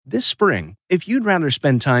This spring, if you'd rather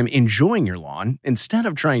spend time enjoying your lawn instead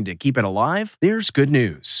of trying to keep it alive, there's good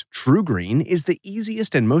news. TruGreen is the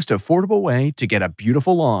easiest and most affordable way to get a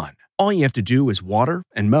beautiful lawn. All you have to do is water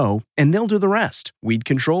and mow, and they'll do the rest. Weed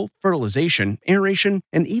control, fertilization, aeration,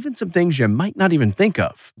 and even some things you might not even think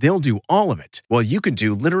of. They'll do all of it, while you can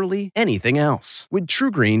do literally anything else. With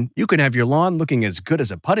TruGreen, you can have your lawn looking as good as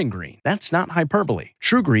a putting green. That's not hyperbole.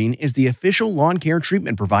 TruGreen is the official lawn care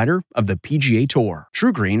treatment provider of the PGA Tour.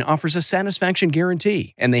 TruGreen offers a satisfaction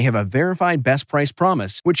guarantee, and they have a verified best price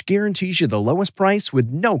promise, which guarantees you the lowest price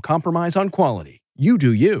with no compromise on quality. You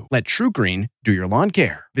do you. Let TruGreen do your lawn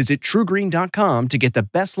care. Visit TruGreen.com to get the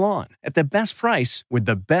best lawn at the best price with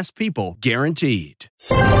the best people guaranteed.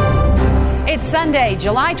 It's Sunday,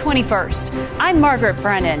 July 21st. I'm Margaret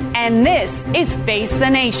Brennan, and this is Face the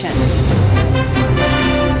Nation.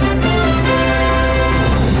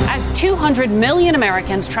 As 200 million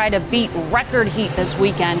Americans try to beat record heat this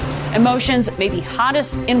weekend, emotions may be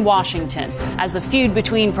hottest in Washington as the feud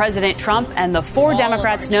between President Trump and the four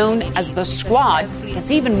Democrats known as the Squad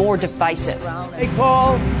gets even more divisive. They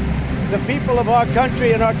call the people of our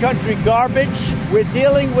country and our country garbage. We're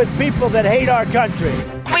dealing with people that hate our country.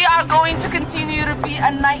 We are going to continue to be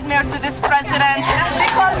a nightmare to this president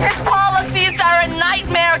because his policies are a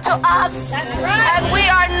nightmare to us, and we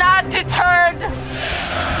are not deterred.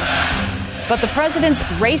 But the president's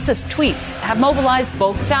racist tweets have mobilized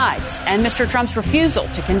both sides, and Mr. Trump's refusal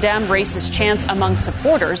to condemn racist chants among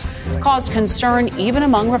supporters caused concern even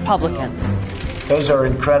among Republicans. Those are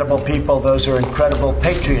incredible people. Those are incredible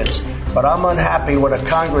patriots. But I'm unhappy when a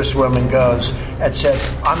congresswoman goes and said,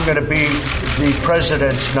 I'm going to be the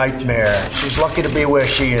president's nightmare. She's lucky to be where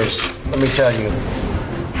she is, let me tell you.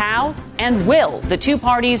 How and will the two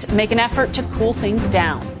parties make an effort to cool things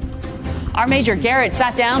down? Our Major Garrett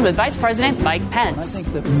sat down with Vice President Mike Pence. I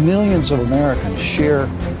think that millions of Americans share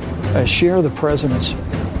the president's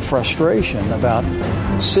frustration about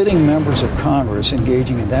sitting members of Congress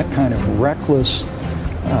engaging in that kind of reckless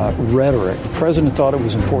rhetoric. The president thought it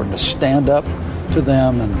was important to stand up to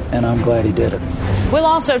them, and I'm glad he did it. We'll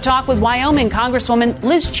also talk with Wyoming Congresswoman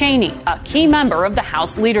Liz Cheney, a key member of the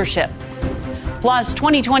House leadership. Plus,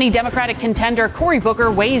 2020 Democratic contender Cory Booker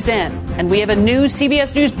weighs in, and we have a new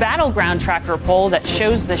CBS News Battleground Tracker poll that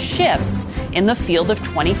shows the shifts in the field of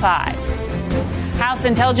 25. House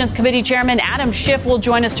Intelligence Committee Chairman Adam Schiff will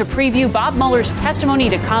join us to preview Bob Mueller's testimony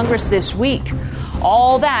to Congress this week.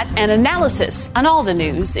 All that and analysis on all the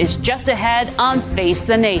news is just ahead on Face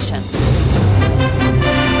the Nation.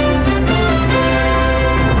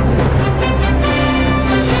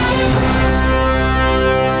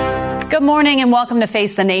 Good morning and welcome to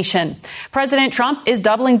Face the Nation. President Trump is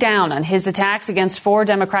doubling down on his attacks against four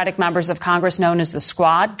Democratic members of Congress known as the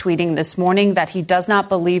Squad, tweeting this morning that he does not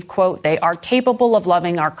believe, quote, they are capable of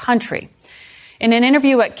loving our country. In an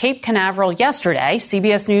interview at Cape Canaveral yesterday,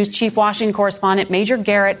 CBS News chief Washington correspondent Major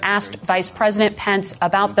Garrett asked Vice President Pence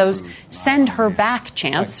about those send her back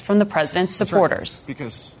chants from the president's supporters.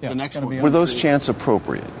 Because the next one, were those chants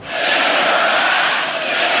appropriate?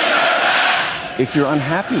 If you're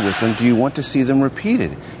unhappy with them, do you want to see them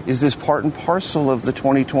repeated? Is this part and parcel of the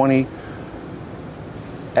 2020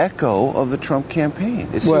 echo of the Trump campaign?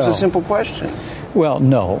 It seems a simple question. Well,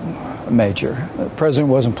 no, Major. The president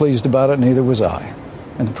wasn't pleased about it, neither was I.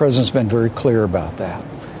 And the president's been very clear about that.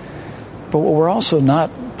 But what we're also not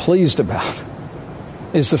pleased about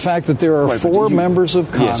is the fact that there are four members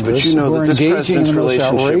of Congress but you know who are that this engaging in president's the most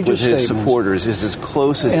relationship with his statements. supporters is as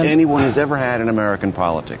close as anyone has ever had in American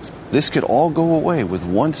politics. This could all go away with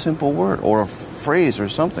one simple word or a phrase or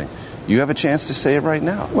something. You have a chance to say it right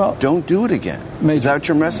now. Well, don't do it again. Major, is that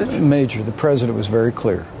your message? Major, the president was very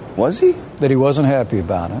clear. Was he? That he wasn't happy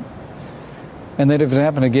about it. And that if it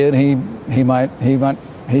happened again,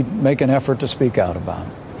 he'd make an effort to speak out about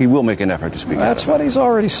it. He will make an effort to speak out. That's what he's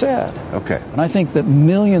already said. Okay. And I think that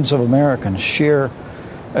millions of Americans share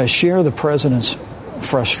the president's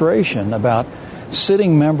frustration about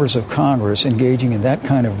sitting members of Congress engaging in that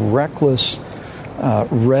kind of reckless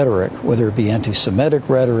rhetoric, whether it be anti-Semitic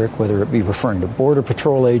rhetoric, whether it be referring to Border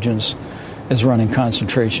Patrol agents as running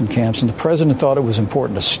concentration camps. And the president thought it was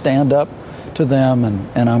important to stand up to them,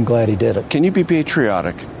 and I'm glad he did it. Can you be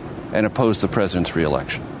patriotic and oppose the president's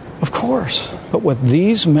reelection? Of course. But what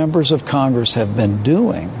these members of Congress have been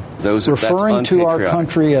doing, referring to our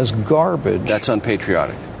country as garbage, that's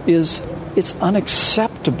unpatriotic. It's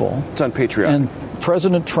unacceptable. It's unpatriotic. And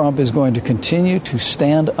President Trump is going to continue to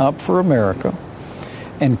stand up for America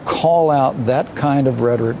and call out that kind of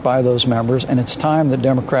rhetoric by those members. And it's time that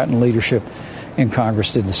Democrat and leadership in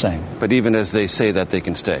Congress did the same. But even as they say that, they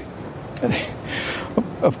can stay.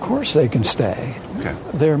 Of course they can stay. Okay.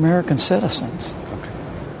 They're American citizens. Okay.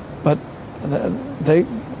 But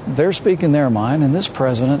they're speaking their mind, and this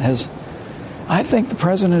president has... I think the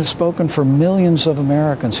president has spoken for millions of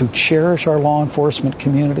Americans who cherish our law enforcement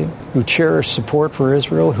community, who cherish support for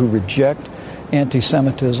Israel, who reject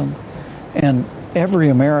anti-Semitism. And every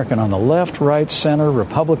American on the left, right, center,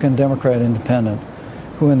 Republican, Democrat, Independent,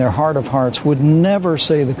 who in their heart of hearts would never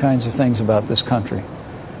say the kinds of things about this country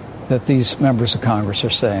that these members of Congress are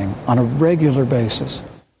saying on a regular basis.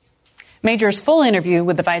 Major's full interview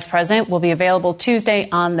with the vice president will be available Tuesday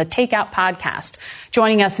on the Takeout podcast.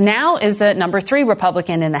 Joining us now is the number 3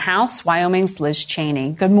 Republican in the House, Wyoming's Liz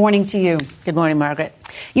Cheney. Good morning to you. Good morning, Margaret.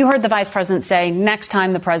 You heard the vice president say next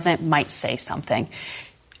time the president might say something.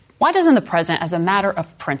 Why doesn't the president, as a matter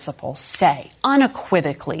of principle, say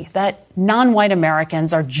unequivocally that non-white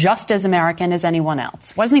Americans are just as American as anyone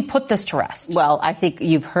else? Why doesn't he put this to rest? Well, I think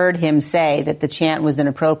you've heard him say that the chant was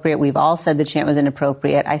inappropriate. We've all said the chant was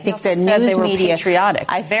inappropriate. I think the news media, patriotic,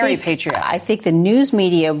 very patriotic. I think the news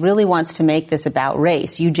media really wants to make this about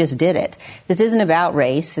race. You just did it. This isn't about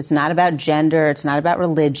race. It's not about gender. It's not about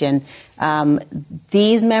religion.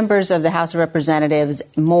 These members of the House of Representatives,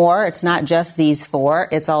 it's not just these 4,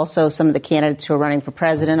 it's also some of the candidates who are running for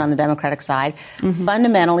president on the Democratic side,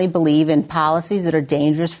 fundamentally believe in policies that are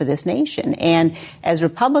dangerous for this nation. And as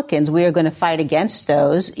Republicans, we are going to fight against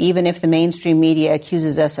those, even if the mainstream media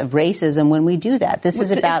accuses us of racism when we do that. This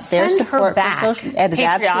is about their support for social...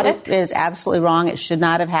 It is absolutely wrong. It should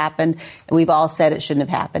not have happened. We've all said it shouldn't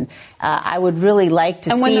have happened. I would really like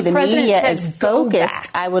to see the media as focused.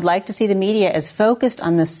 I would like to see the media is focused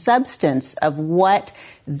on the substance of what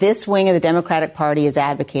this wing of the Democratic Party is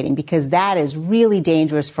advocating, because that is really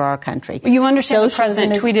dangerous for our country. Well, you understand Socialism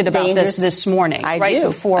the president tweeted about this morning,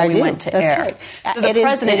 before we went to air. Right. So the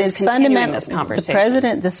president is continuing this conversation. The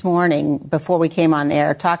president this morning, before we came on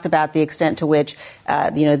air, talked about the extent to which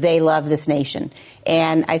they love this nation.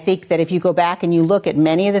 And I think that if you go back and you look at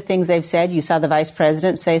many of the things they've said, you saw the vice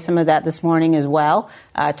president say some of that this morning as well,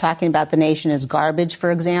 talking about the nation as garbage,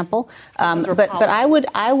 for example. But I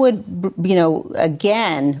would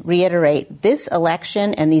again reiterate, this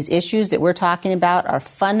election and these issues that we're talking about are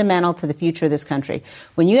fundamental to the future of this country.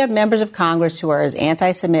 When you have members of Congress who are as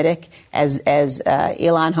anti-Semitic as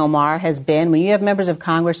Ilhan Omar has been, when you have members of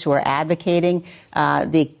Congress who are advocating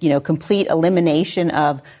the complete elimination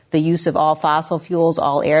of the use of all fossil fuels,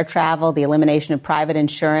 all air travel, the elimination of private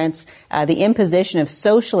insurance, the imposition of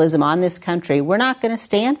socialism on this country, we're not going to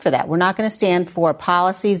stand for that. We're not going to stand for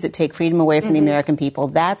policies that take freedom away from the American people.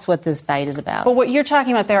 That's what this fight is about. But what you're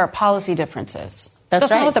talking about there are policy differences.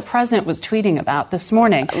 That's right. Not what the president was tweeting about this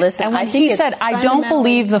morning. Listen, and when he said, I don't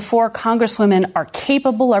believe the 4 congresswomen are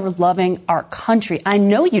capable of loving our country. I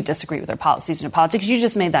know you disagree with their policies and their politics. You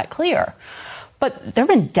just made that clear. But there have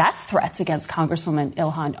been death threats against Congresswoman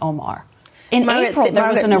Ilhan Omar. In April, there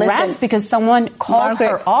was an arrest because someone called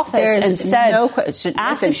her office and said,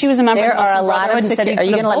 asked if she was a member of the Muslim Brotherhood and said he put a bullet in. Are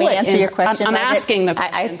you going to let me answer your question? I'm asking the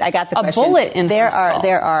question. I got the question. A bullet in there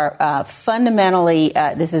are fundamentally,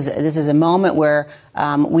 this is a moment where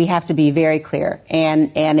we have to be very clear.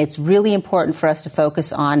 And it's really important for us to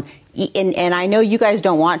focus on. And I know you guys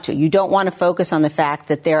don't want to. You don't want to focus on the fact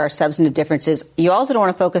that there are substantive differences. You also don't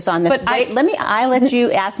want to focus on the. I let you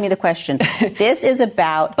ask me the question. This is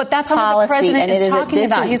about but that's policy, what the president and is talking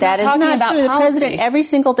about. He's that not is not about true. policy. The president every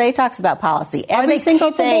single day talks about policy. Every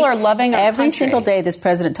single day, this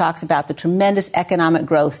president talks about the tremendous economic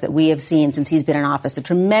growth that we have seen since he's been in office. The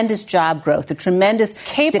tremendous job growth. The tremendous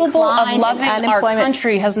decline of loving in unemployment. Our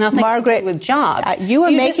country has nothing to do with jobs. You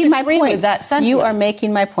are making my point. With that sentiment? You are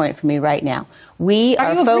making my point for me right now. We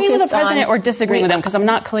are you agreeing with the president or disagreeing with him? Because I'm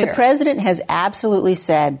not clear. The president has absolutely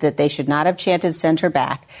said that they should not have chanted "send her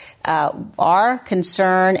back." Our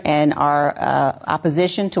concern and our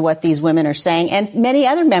opposition to what these women are saying, and many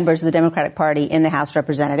other members of the Democratic Party in the House of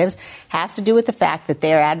Representatives, has to do with the fact that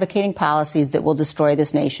they are advocating policies that will destroy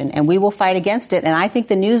this nation. And we will fight against it. And I think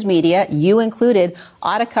the news media, you included,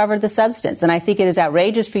 ought to cover the substance. And I think it is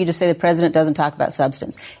outrageous for you to say the president doesn't talk about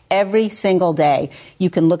substance. Every single day, you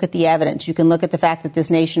can look at the evidence. You can look at the fact that this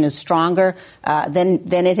nation is stronger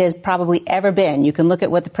than it has probably ever been. You can look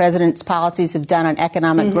at what the president's policies have done on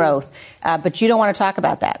economic growth. But you don't want to talk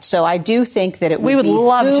about that. So I do think that we would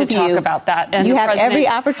love to talk about that. And you have every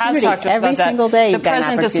opportunity, every single day. The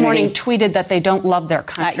president this morning tweeted that they don't love their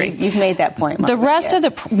country. You've made that point, Margaret. The rest of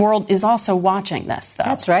the world is also watching this, though.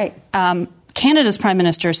 That's right. Canada's prime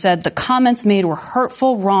minister said the comments made were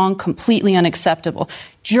hurtful, wrong, completely unacceptable.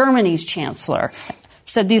 Germany's chancellor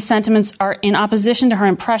said these sentiments are in opposition to her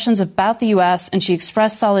impressions about the U.S., and she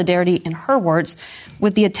expressed solidarity, in her words,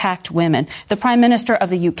 with the attacked women. The Prime Minister of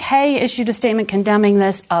the UK issued a statement condemning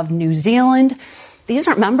this, of New Zealand. These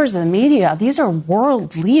aren't members of the media. These are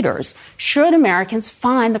world leaders. Should Americans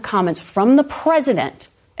find the comments from the president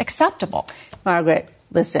acceptable? Margaret,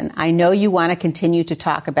 listen, I know you want to continue to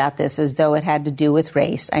talk about this as though it had to do with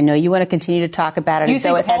race. I know you want to continue to talk about it as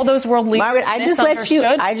though it had... all those world leaders Margaret, I just let you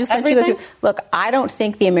go through. Look, I don't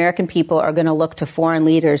think the American people are going to look to foreign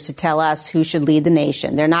leaders to tell us who should lead the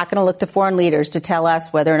nation. They're not going to look to foreign leaders to tell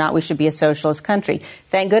us whether or not we should be a socialist country.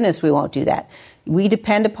 Thank goodness we won't do that. We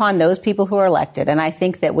depend upon those people who are elected. And I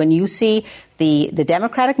think that when you see the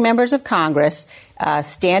Democratic members of Congress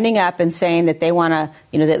standing up and saying that they want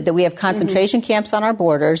to, that we have concentration camps on our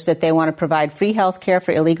borders, that they want to provide free health care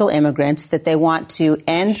for illegal immigrants, that they want to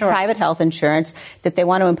end private health insurance, that they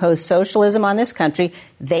want to impose socialism on this country,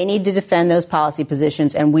 they need to defend those policy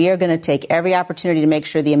positions. And we are going to take every opportunity to make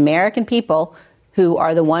sure the American people, who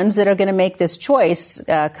are the ones that are going to make this choice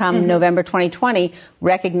come November 2020,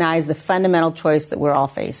 recognize the fundamental choice that we're all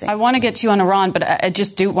facing. I want to get to you on Iran, but I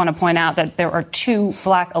just do want to point out that there are 2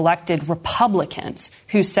 black elected Republicans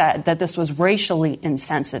who said that this was racially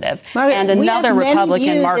insensitive. Margaret, and another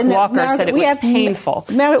Republican, Mark Walker, said it was painful.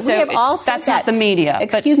 Margaret, so we have all said that's not the media.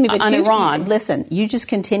 Excuse me, but on Iran. Listen, you just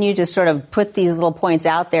continue to sort of put these little points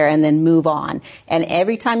out there and then move on. And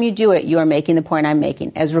every time you do it, you are making the point I'm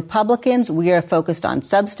making. As Republicans, we are focused on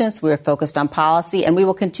substance, we are focused on policy, and we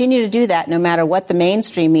will continue to do that no matter what the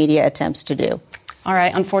mainstream media attempts to do. All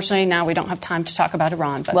right. Unfortunately, now we don't have time to talk about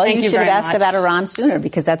Iran. But well, thank you should very have asked much. about Iran sooner,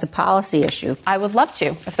 because that's a policy issue. I would love to.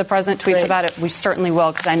 If the president tweets about it, we certainly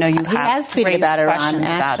will, because I know you He has tweeted about Iran.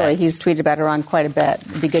 Actually, he's tweeted about Iran quite a bit.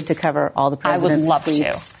 It'd be good to cover all the president's tweets. I would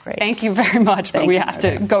love to. Great. Thank you very much. But we have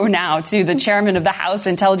to go now to the chairman of the House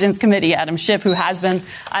Intelligence Committee, Adam Schiff, who has been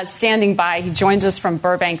standing by. He joins us from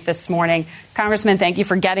Burbank this morning. Congressman, thank you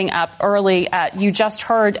for getting up early. You just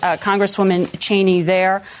heard Congresswoman Cheney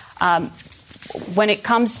there. When it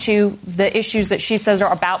comes to the issues that she says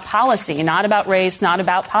are about policy, not about race, not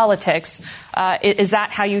about politics, is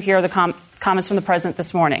that how you hear the comments from the president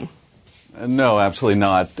this morning? No, absolutely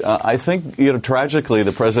not. I think, tragically,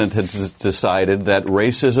 the president has decided that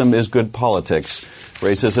racism is good politics.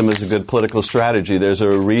 Racism is a good political strategy. There's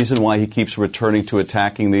a reason why he keeps returning to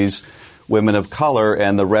attacking these women of color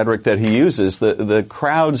and the rhetoric that he uses. The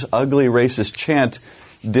crowd's ugly racist chant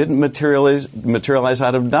didn't materialize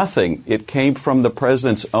out of nothing. It came from the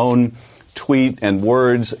president's own tweet and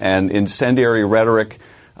words and incendiary rhetoric.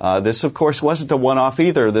 This, of course, wasn't a one-off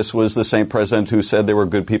either. This was the same president who said there were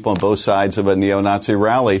good people on both sides of a neo-Nazi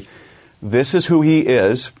rally. This is who he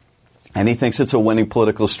is, and he thinks it's a winning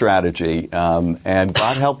political strategy. And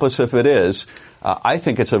God help us if it is. I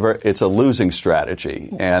think it's a losing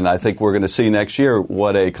strategy, and I think we're going to see next year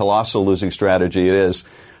what a colossal losing strategy it is.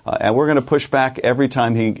 And we're going to push back every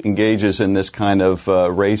time he engages in this kind of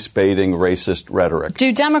race-baiting, racist rhetoric.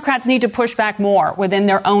 Do Democrats need to push back more within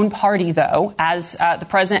their own party, though? As the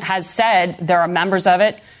president has said, there are members of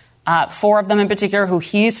it, 4 of them in particular, who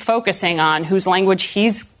he's focusing on, whose language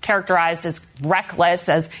he's characterized as reckless,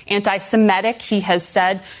 as anti-Semitic, he has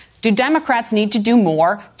said. Do Democrats need to do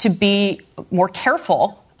more to be more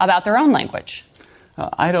careful about their own language?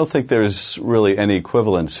 I don't think there's really any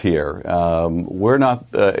equivalence here. We're not,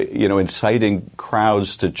 inciting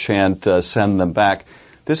crowds to chant, send them back.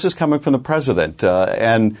 This is coming from the president.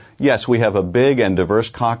 And yes, we have a big and diverse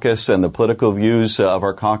caucus, and the political views of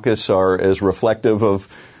our caucus are as reflective of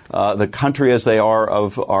the country as they are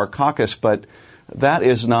of our caucus. But that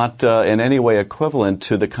is not in any way equivalent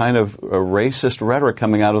to the kind of racist rhetoric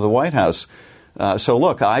coming out of the White House. So,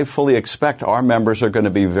 look, I fully expect our members are going to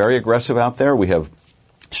be very aggressive out there. We have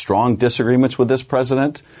strong disagreements with this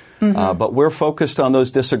president, but we're focused on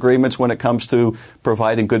those disagreements when it comes to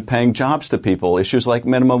providing good-paying jobs to people, issues like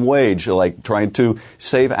minimum wage, like trying to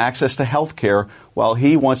save access to health care, while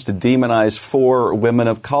he wants to demonize 4 women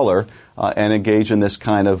of color and engage in this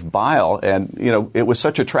kind of bile. And, it was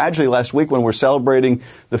such a tragedy last week when we're celebrating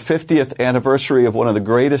the 50th anniversary of one of the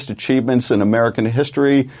greatest achievements in American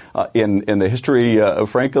history, in the history,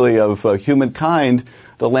 frankly, of humankind,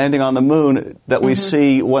 the landing on the moon, that we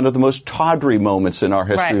see one of the most tawdry moments in our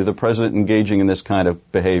history of the president engaging in this kind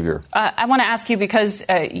of behavior. I want to ask you, because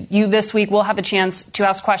you this week will have a chance to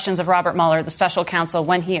ask questions of Robert Mueller, the special counsel,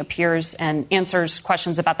 when he appears and answers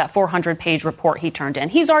questions about that 400-page report he turned in.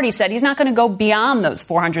 He's already said he's not going to go beyond those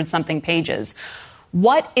 400-something pages.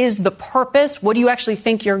 What is the purpose? What do you actually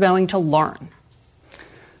think you're going to learn?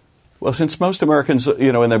 Well, since most Americans,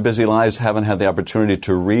 in their busy lives haven't had the opportunity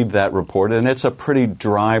to read that report, and it's a pretty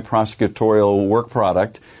dry prosecutorial work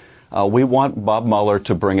product, we want Bob Mueller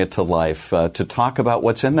to bring it to life, to talk about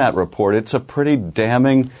what's in that report. It's a pretty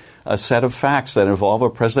damning set of facts that involve a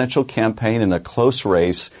presidential campaign in a close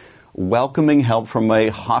race, welcoming help from a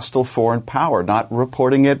hostile foreign power, not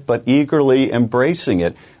reporting it, but eagerly embracing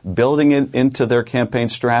it, building it into their campaign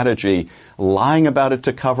strategy, lying about it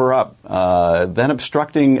to cover up, then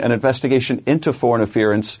obstructing an investigation into foreign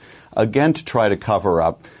interference, again to try to cover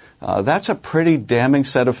up. That's a pretty damning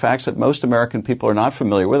set of facts that most American people are not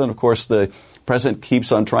familiar with. And, of course, the president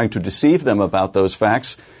keeps on trying to deceive them about those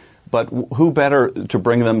facts. But who better to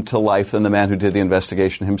bring them to life than the man who did the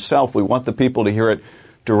investigation himself? We want the people to hear it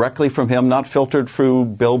directly from him, not filtered through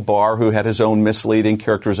Bill Barr, who had his own misleading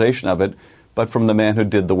characterization of it, but from the man who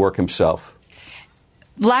did the work himself.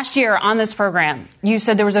 Last year on this program, you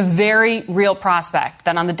said there was a very real prospect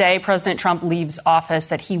that on the day President Trump leaves office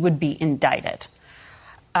that he would be indicted.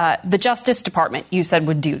 The Justice Department, you said,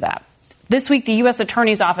 would do that. This week, the U.S.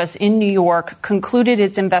 Attorney's Office in New York concluded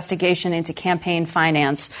its investigation into campaign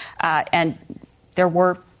finance, and there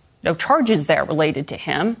were no charges there related to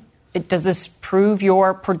him. Does this prove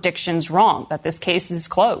your predictions wrong, that this case is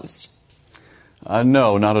closed?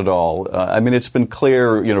 No, not at all. It's been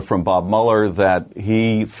clear, from Bob Mueller that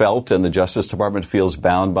he felt, and the Justice Department feels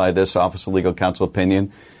bound by this Office of Legal Counsel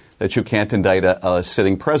opinion, that you can't indict a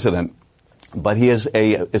sitting president. But he is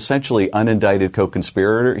a essentially unindicted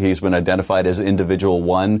co-conspirator. He's been identified as individual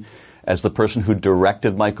one, as the person who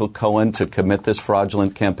directed Michael Cohen to commit this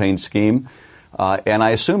fraudulent campaign scheme. And I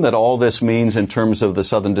assume that all this means in terms of the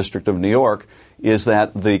Southern District of New York is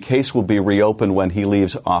that the case will be reopened when he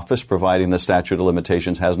leaves office, providing the statute of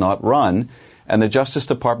limitations has not run. And the Justice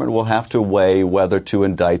Department will have to weigh whether to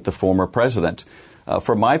indict the former president.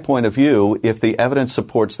 From my point of view, if the evidence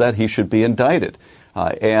supports that, he should be indicted.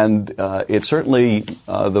 And it's certainly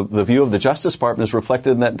the view of the Justice Department is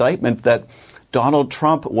reflected in that indictment that Donald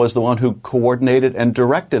Trump was the one who coordinated and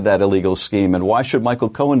directed that illegal scheme. And why should Michael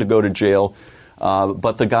Cohen go to jail,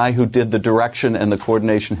 but the guy who did the direction and the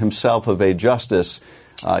coordination himself evade justice?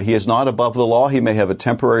 He is not above the law. He may have a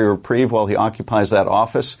temporary reprieve while he occupies that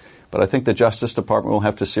office. But I think the Justice Department will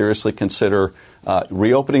have to seriously consider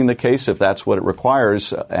reopening the case if that's what it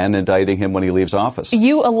requires and indicting him when he leaves office.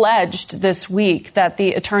 You alleged this week that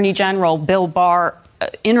the Attorney General, Bill Barr,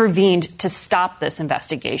 intervened to stop this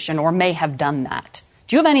investigation or may have done that.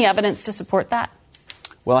 Do you have any evidence to support that?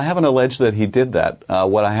 Well, I haven't alleged that he did that.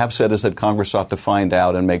 What I have said is that Congress ought to find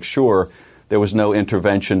out and make sure there was no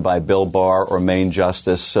intervention by Bill Barr or Maine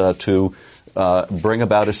Justice to bring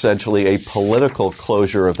about essentially a political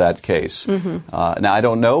closure of that case. Mm-hmm. Now, I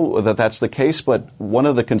don't know that that's the case, but one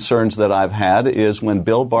of the concerns that I've had is when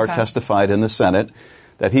Bill Barr testified in the Senate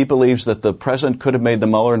that he believes that the president could have made the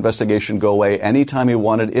Mueller investigation go away anytime he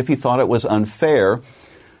wanted if he thought it was unfair.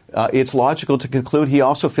 It's logical to conclude he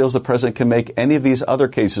also feels the president can make any of these other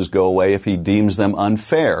cases go away if he deems them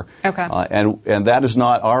unfair. Okay. And that is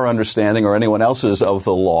not our understanding or anyone else's of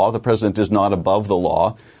the law. The president is not above the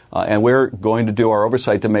law. And we're going to do our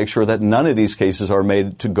oversight to make sure that none of these cases are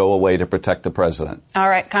made to go away to protect the president. All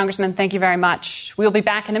right, Congressman, thank you very much. We'll be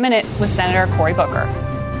back in a minute with Senator Cory Booker.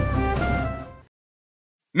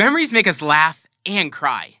 Memories make us laugh and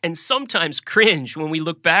cry. And sometimes cringe when we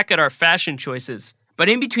look back at our fashion choices. But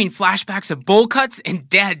in between flashbacks of bowl cuts and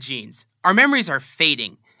dad jeans, our memories are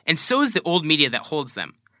fading, and so is the old media that holds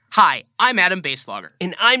them. Hi, I'm Adam Baselogger.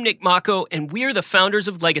 And I'm Nick Mako, and we're the founders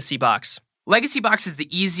of Legacy Box. Legacy Box is the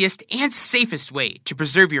easiest and safest way to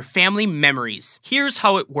preserve your family memories. Here's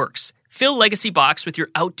how it works. Fill Legacy Box with your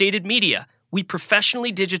outdated media. We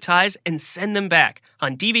professionally digitize and send them back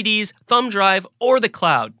on DVDs, thumb drive, or the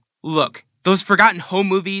cloud. Look, those forgotten home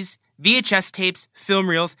movies, VHS tapes, film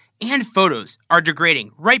reels, and photos are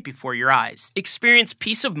degrading right before your eyes. Experience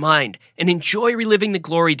peace of mind and enjoy reliving the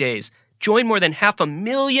glory days. Join more than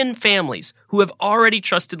 500,000 families who have already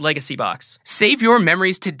trusted Legacy Box. Save your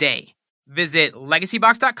memories today. Visit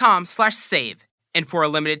legacybox.com/save. And for a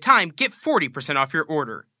limited time, get 40% off your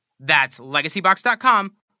order. That's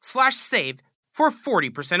legacybox.com/save for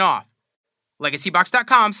 40% off.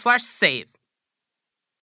 legacybox.com/save.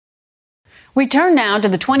 We turn now to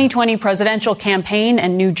the 2020 presidential campaign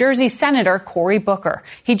and New Jersey Senator Cory Booker.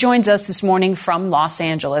 He joins us this morning from Los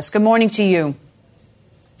Angeles. Good morning to you.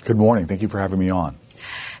 Good morning. Thank you for having me on.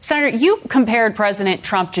 Senator, you compared President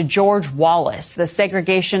Trump to George Wallace, the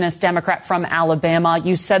segregationist Democrat from Alabama.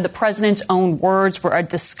 You said the president's own words were a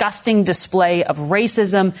disgusting display of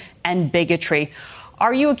racism and bigotry.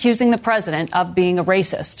 Are you accusing the president of being a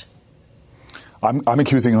racist? I'm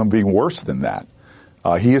accusing him of being worse than that.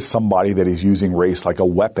 He is somebody that is using race like a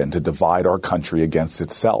weapon to divide our country against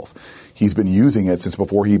itself. He's been using it since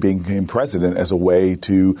before he became president as a way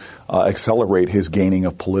to accelerate his gaining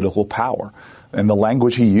of political power. And the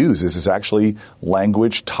language he uses is actually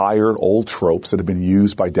language-tired old tropes that have been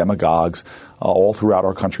used by demagogues all throughout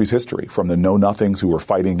our country's history, from the know-nothings who were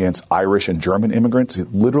fighting against Irish and German immigrants,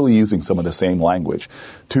 literally using some of the same language,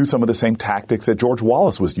 to some of the same tactics that George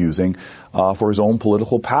Wallace was using for his own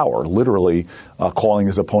political power, literally calling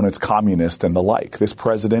his opponents communist and the like. This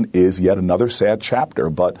president is yet another sad chapter,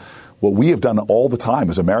 but what we have done all the time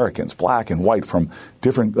as Americans, black and white, from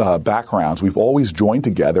different backgrounds, we've always joined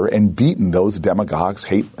together and beaten those demagogues,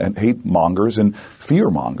 hate mongers and fear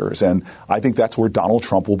mongers. And I think that's where Donald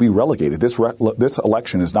Trump will be relegated. This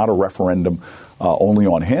election is not a referendum only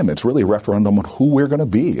on him. It's really a referendum on who we're going to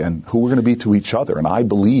be and who we're going to be to each other. And I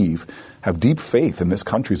have deep faith in this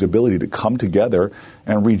country's ability to come together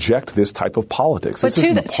and reject this type of politics. But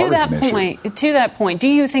to that point, do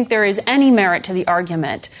you think there is any merit to the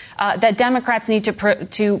argument that Democrats need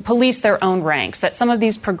to police their own ranks, that some of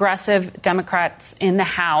these progressive Democrats in the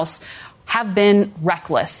House have been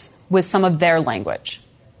reckless with some of their language?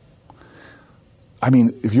 I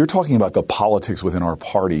mean, if you're talking about the politics within our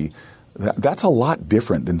party, that's a lot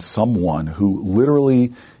different than someone who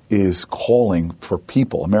literally is calling for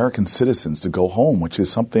people, American citizens, to go home, which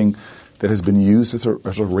is something that has been used as a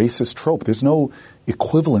racist trope. There's no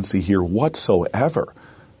equivalency here whatsoever.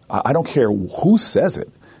 I don't care who says it.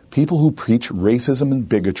 People who preach racism and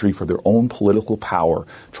bigotry for their own political power,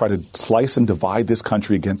 try to slice and divide this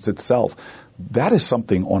country against itself. That is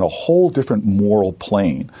something on a whole different moral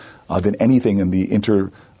plane than anything in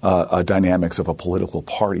the dynamics of a political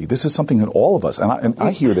party. This is something that all of us, and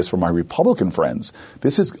I hear this from my Republican friends,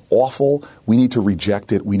 this is awful. We need to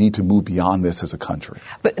reject it. We need to move beyond this as a country.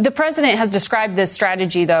 But the president has described this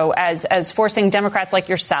strategy, though, as forcing Democrats like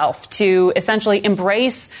yourself to essentially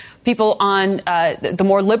embrace people on the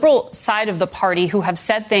more liberal side of the party who have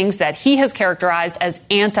said things that he has characterized as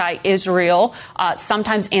anti-Israel,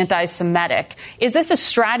 sometimes anti-Semitic. Is this a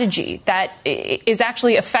strategy that is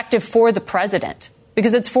actually effective for the president?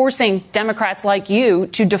 Because it's forcing Democrats like you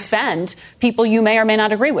to defend people you may or may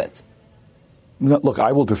not agree with. Look,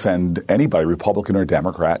 I will defend anybody, Republican or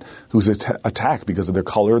Democrat, who's attacked because of their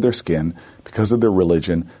color of their skin, because of their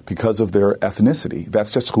religion, because of their ethnicity. That's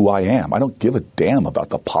just who I am. I don't give a damn about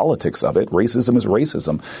the politics of it. Racism is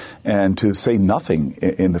racism. And to say nothing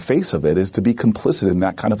in the face of it is to be complicit in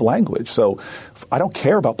that kind of language. So I don't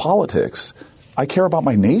care about politics. I care about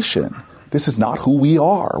my nation. This is not who we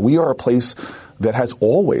are. We are a place that has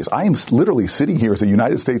always, I am literally sitting here as a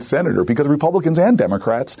United States Senator because Republicans and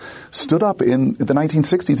Democrats stood up in the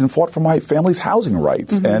 1960s and fought for my family's housing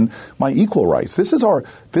rights and my equal rights. This is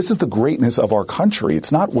the greatness of our country.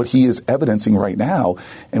 It's not what he is evidencing right now.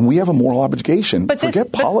 And we have a moral obligation.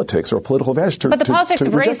 Forget politics or political advantage. But the politics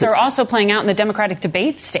of race are also playing out in the Democratic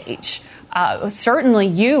debate stage. Certainly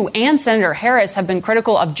you and Senator Harris have been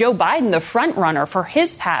critical of Joe Biden, the front runner, for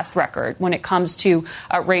his past record when it comes to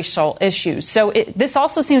racial issues. So this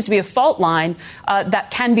also seems to be a fault line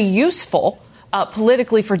that can be useful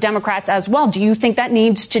politically for Democrats as well. Do you think that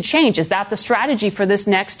needs to change? Is that the strategy for this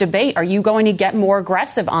next debate? Are you going to get more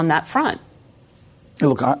aggressive on that front?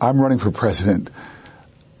 Look, I'm running for president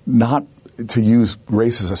not to use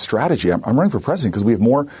race as a strategy. I'm running for president because we have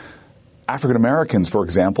more African Americans, for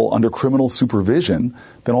example, under criminal supervision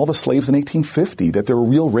than all the slaves in 1850, that there are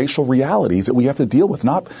real racial realities that we have to deal with,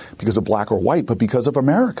 not because of black or white, but because of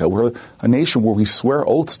America. We're a nation where we swear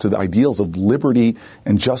oaths to the ideals of liberty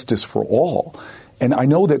and justice for all. And I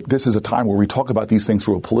know that this is a time where we talk about these things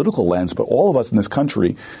through a political lens, but all of us in this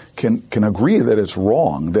country can agree that it's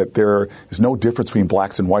wrong, that there is no difference between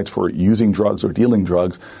blacks and whites for using drugs or dealing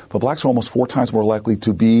drugs, but blacks are almost 4 times more likely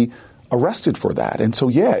to be arrested for that. And so,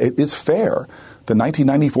 yeah, it is fair. The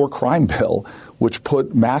 1994 crime bill, which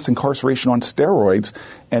put mass incarceration on steroids,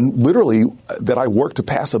 and literally that I worked to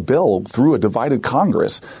pass a bill through a divided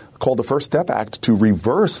Congress called the First Step Act to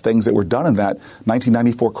reverse things that were done in that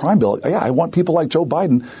 1994 crime bill. Yeah, I want people like Joe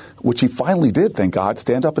Biden, which he finally did, thank God,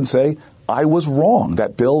 stand up and say, I was wrong.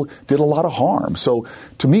 That bill did a lot of harm. So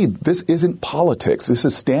to me, this isn't politics. This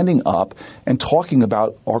is standing up and talking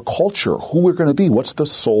about our culture, who we're going to be, what's the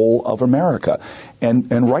soul of America.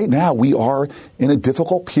 And right now we are in a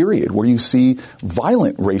difficult period where you see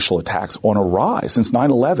violent racial attacks on a rise. Since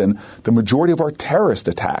 9/11, the majority of our terrorist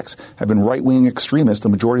attacks have been right-wing extremists. The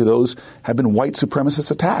majority of those have been white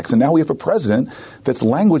supremacist attacks. And now we have a president that's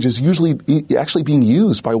language is usually actually being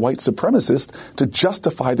used by white supremacists to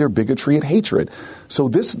justify their bigotry and hatred. So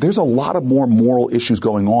there's a lot of more moral issues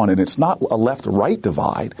going on, and it's not a left-right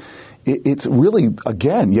divide. it's really,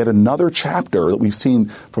 again, yet another chapter that we've seen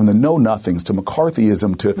from the know-nothings to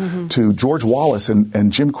McCarthyism to George Wallace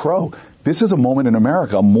and Jim Crow. This is a moment in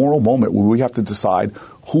America, a moral moment where we have to decide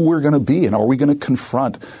who we're going to be, and are we going to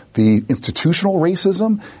confront the institutional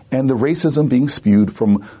racism and the racism being spewed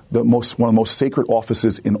from one of the most sacred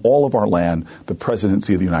offices in all of our land, the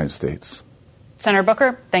presidency of the United States. Senator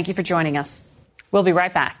Booker, thank you for joining us. We'll be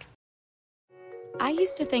right back. I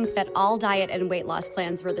used to think that all diet and weight loss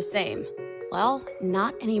plans were the same. Well,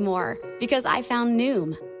 not anymore, because I found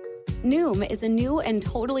Noom. Noom is a new and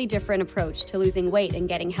totally different approach to losing weight and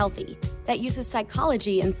getting healthy that uses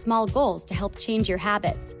psychology and small goals to help change your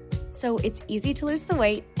habits. So it's easy to lose the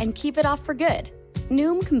weight and keep it off for good.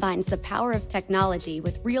 Noom combines the power of technology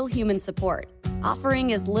with real human support,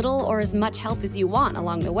 offering as little or as much help as you want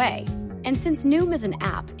along the way. And since Noom is an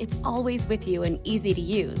app, it's always with you and easy to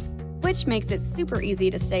use, which makes it super easy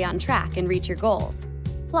to stay on track and reach your goals.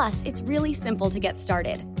 Plus, it's really simple to get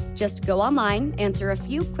started. Just go online, answer a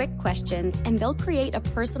few quick questions, and they'll create a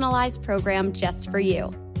personalized program just for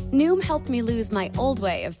you. Noom helped me lose my old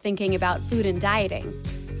way of thinking about food and dieting.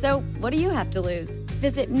 So what do you have to lose?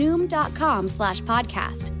 Visit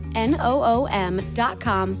Noom.com/podcast,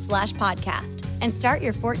 NOOM.com/podcast, and start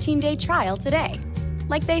your 14-day trial today.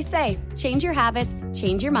 Like they say, change your habits,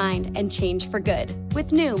 change your mind, and change for good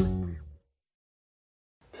with Noom.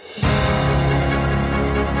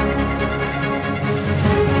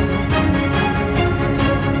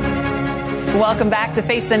 Welcome back to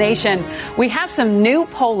Face the Nation. We have some new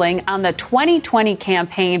polling on the 2020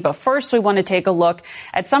 campaign, but first we want to take a look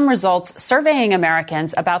at some results surveying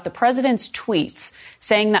Americans about the president's tweets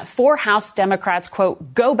saying that 4 House Democrats,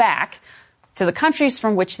 quote, go back to the countries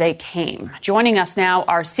from which they came. Joining us now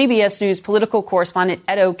are CBS News political correspondent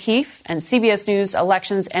Ed O'Keefe and CBS News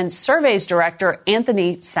elections and surveys director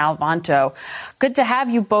Anthony Salvanto. Good to have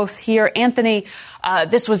you both here. Anthony,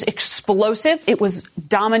 this was explosive. It was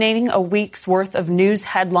dominating a week's worth of news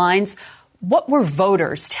headlines. What were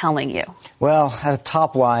voters telling you? Well, at a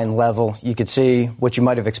top line level, you could see what you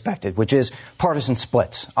might have expected, which is partisan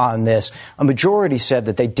splits on this. A majority said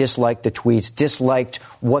that they disliked the tweets, disliked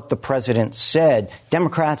what the president said.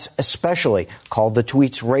 Democrats especially called the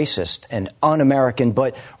tweets racist and un-American,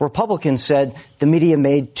 but Republicans said the media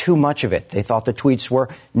made too much of it. They thought the tweets were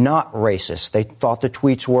not racist. They thought the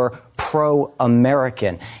tweets were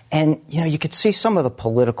pro-American. And, you could see some of the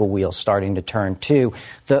political wheels starting to turn, too.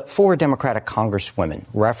 The 4 Democratic congresswomen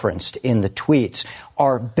referenced in the tweets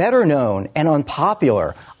are better known and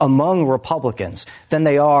unpopular among Republicans than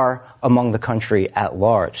they are among the country at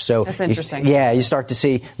large. So that's interesting. You start to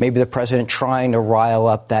see maybe the president trying to rile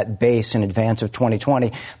up that base in advance of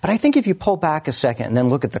 2020. But I think if you pull back a second and then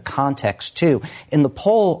look at the context, too, in the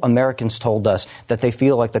poll, Americans told us that they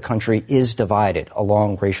feel like the country is divided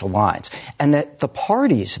along racial lines and that the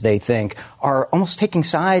parties, they think, are almost taking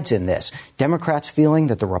sides in this. Democrats feeling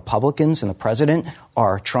that the Republicans and the president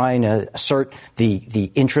are trying to assert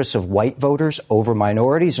the interests of white voters over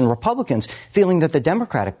minorities, and Republicans feeling that the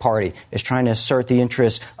Democratic Party is trying to assert the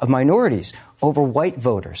interests of minorities over white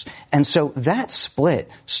voters. And so that split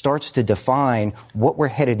starts to define what we're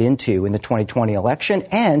headed into in the 2020 election.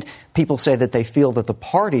 And people say that they feel that the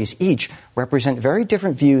parties each represent very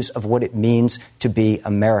different views of what it means to be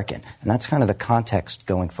American. And that's kind of the context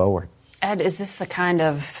going forward. Ed, is this the kind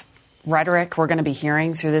of rhetoric we're going to be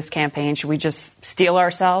hearing through this campaign? Should we just steel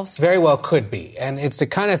ourselves? Very well could be. And it's the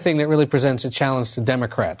kind of thing that really presents a challenge to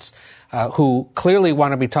Democrats who clearly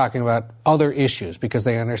want to be talking about other issues because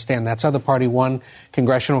they understand that's how the party won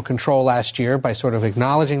congressional control last year, by sort of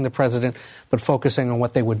acknowledging the president but focusing on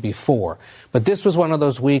what they would be for. But this was one of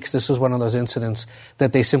those weeks, this was one of those incidents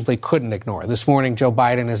that they simply couldn't ignore. This morning, Joe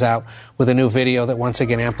Biden is out with a new video that once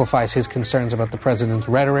again amplifies his concerns about the president's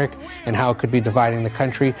rhetoric and how it could be dividing the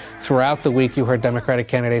country. Throughout the week, you heard Democratic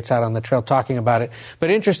candidates out on the trail talking about it.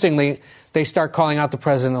 But interestingly, they start calling out the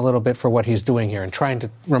president a little bit for what he's doing here and trying to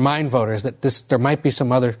remind voters that there might be some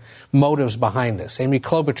other motives behind this. Amy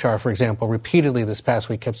Klobuchar, for example, repeatedly this past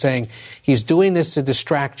week kept saying he's doing this to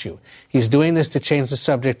distract you. He's doing this to change the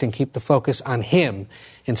subject and keep the focus on him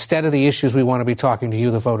instead of the issues we want to be talking to you,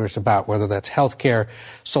 the voters, about, whether that's health care,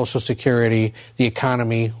 Social Security, the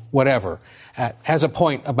economy, whatever. Has a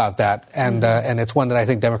point about that, and it's one that I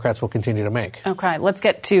think Democrats will continue to make. Okay, let's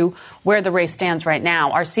get to where the race stands right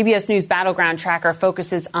now. Our CBS News Battleground Tracker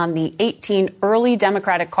focuses on the 18 early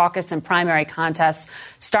Democratic caucus and primary contests,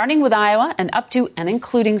 starting with Iowa and up to and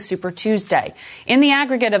including Super Tuesday. In the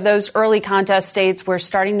aggregate of those early contest states, we're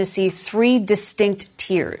starting to see 3 distinct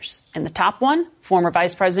tiers. In the top one, Former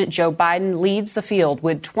Vice President Joe Biden leads the field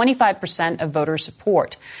with 25% of voter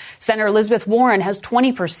support. Senator Elizabeth Warren has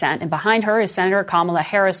 20%, and behind her is Senator Kamala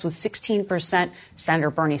Harris with 16%. Senator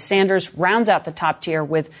Bernie Sanders rounds out the top tier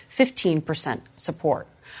with 15% support.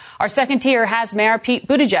 Our second tier has Mayor Pete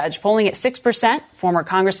Buttigieg polling at 6%, former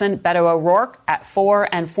Congressman Beto O'Rourke at 4%,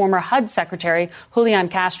 and former HUD Secretary Julian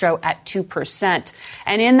Castro at 2%.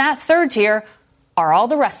 And in that third tier are all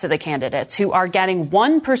the rest of the candidates who are getting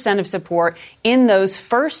 1% of support in those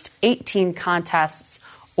first 18 contests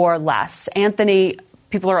or less. Anthony,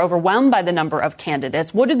 people are overwhelmed by the number of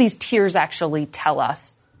candidates. What do these tiers actually tell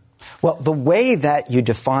us? Well, the way that you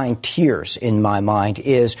define tiers, in my mind,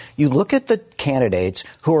 is you look at the candidates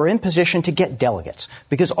who are in position to get delegates,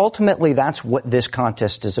 because ultimately that's what this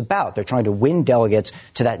contest is about. They're trying to win delegates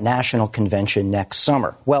to that national convention next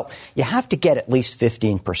summer. Well, you have to get at least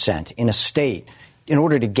 15% in a state in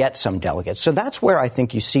order to get some delegates. So that's where I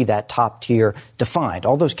think you see that top tier defined,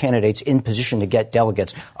 all those candidates in position to get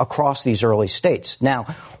delegates across these early states. Now,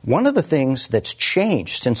 one of the things that's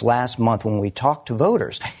changed since last month when we talked to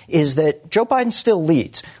voters is that Joe Biden still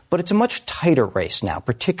leads, but it's a much tighter race now,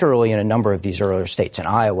 particularly in a number of these earlier states, in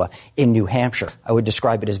Iowa, in New Hampshire. I would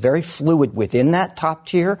describe it as very fluid within that top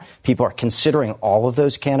tier. People are considering all of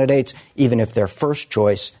those candidates, even if their first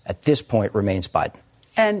choice at this point remains Biden.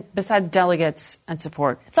 And besides delegates and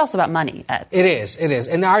support, it's also about money, Ed. It is.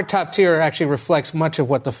 And our top tier actually reflects much of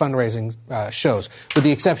what the fundraising shows, with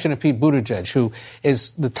the exception of Pete Buttigieg, who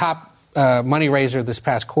is the top money raiser this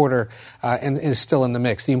past quarter and is still in the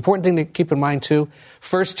mix. The important thing to keep in mind, too,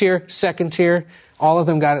 first tier, second tier, all of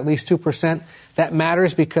them got at least 2%. That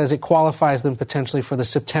matters because it qualifies them potentially for the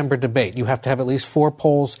September debate. You have to have at least 4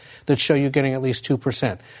 polls that show you getting at least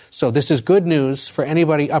 2%. So this is good news for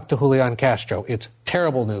anybody up to Julian Castro. It's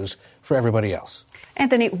terrible news for everybody else.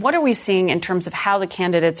 Anthony, what are we seeing in terms of how the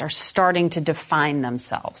candidates are starting to define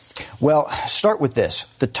themselves? Well, start with this.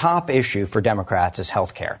 The top issue for Democrats is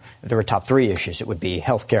health care. If there were top 3 issues, it would be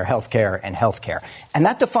health care, and health care. And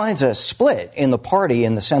that defines a split in the party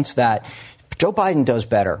in the sense that Joe Biden does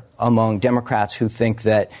better among Democrats who think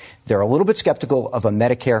that they're a little bit skeptical of a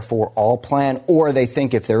Medicare for all plan, or they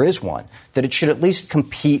think if there is one, that it should at least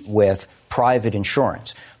compete with private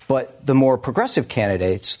insurance. But the more progressive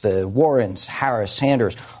candidates, the Warrens, Harris,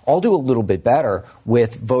 Sanders, all do a little bit better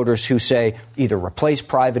with voters who say either replace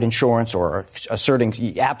private insurance or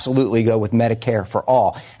asserting absolutely go with Medicare for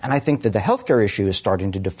all. And I think that the health care issue is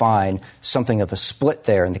starting to define something of a split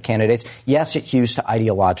there in the candidates. Yes, it hews to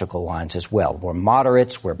ideological lines as well. More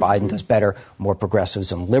moderates, where Biden does better, more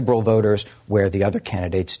progressives and liberal voters, where the other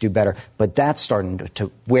candidates do better. But that's starting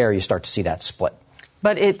to where you start to see that split.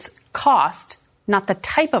 But it's cost, not the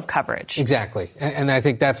type of coverage. Exactly. And I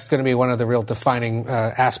think that's going to be one of the real defining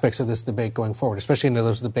aspects of this debate going forward, especially into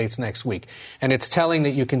those debates next week. And it's telling that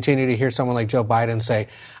you continue to hear someone like Joe Biden say,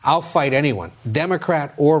 I'll fight anyone,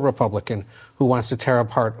 Democrat or Republican, who wants to tear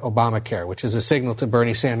apart Obamacare, which is a signal to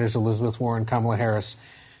Bernie Sanders, Elizabeth Warren, Kamala Harris.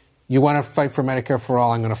 You want to fight for Medicare for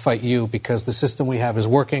all, I'm going to fight you because the system we have is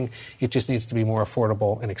working. It just needs to be more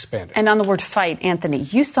affordable and expanded. And on the word fight, Anthony,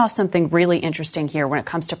 you saw something really interesting here when it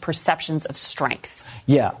comes to perceptions of strength.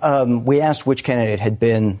 Yeah, we asked which candidate had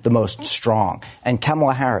been the most strong, and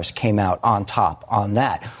Kamala Harris came out on top on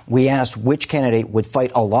that. We asked which candidate would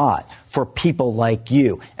fight a lot for people like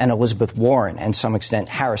you, and Elizabeth Warren, and to some extent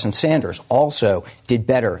Harris and Sanders also did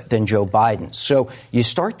better than Joe Biden. So you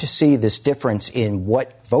start to see this difference in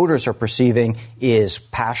what voters are perceiving is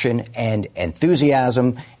passion and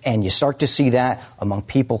enthusiasm, and you start to see that among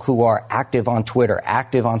people who are active on Twitter,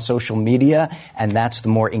 active on social media, and that's the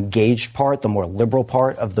more engaged part, the more liberal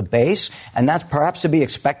part of the base, and that's perhaps to be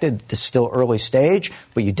expected at this still early stage,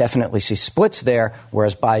 but you definitely see splits there,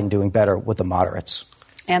 whereas Biden doing better with the moderates.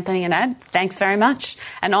 Anthony and Ed, thanks very much.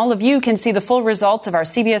 And all of you can see the full results of our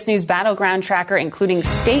CBS News Battleground Tracker, including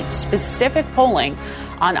state-specific polling,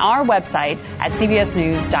 on our website at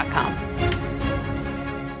cbsnews.com.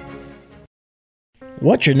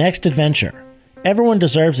 What's your next adventure? Everyone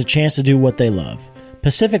deserves a chance to do what they love.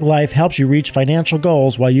 Pacific Life helps you reach financial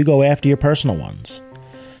goals while you go after your personal ones.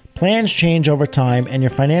 Plans change over time, and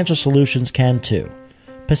your financial solutions can too.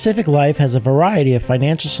 Pacific Life has a variety of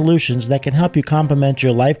financial solutions that can help you complement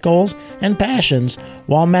your life goals and passions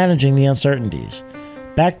while managing the uncertainties.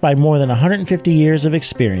 Backed by more than 150 years of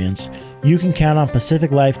experience, you can count on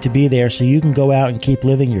Pacific Life to be there so you can go out and keep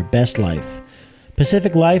living your best life.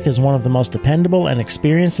 Pacific Life is one of the most dependable and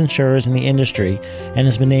experienced insurers in the industry and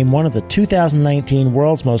has been named one of the 2019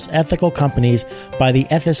 World's Most Ethical Companies by the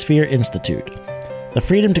Ethisphere Institute. The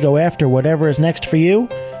freedom to go after whatever is next for you,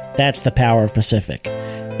 that's the power of Pacific.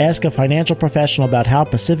 Ask a financial professional about how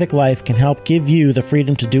Pacific Life can help give you the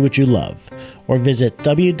freedom to do what you love, or visit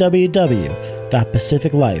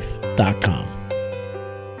www.pacificlife.com.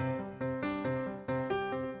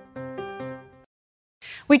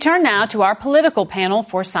 We turn now to our political panel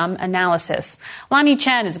for some analysis. Lonnie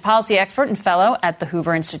Chen is a policy expert and fellow at the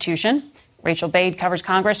Hoover Institution. Rachel Bade covers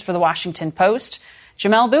Congress for The Washington Post.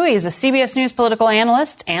 Jamelle Bouie is a CBS News political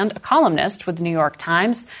analyst and a columnist with The New York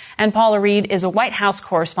Times. And Paula Reed is a White House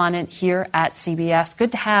correspondent here at CBS.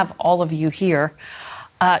 Good to have all of you here.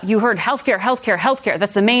 You heard healthcare.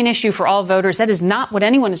 That's the main issue for all voters. That is not what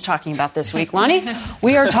anyone is talking about this week. Lonnie,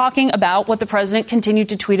 we are talking about what the president continued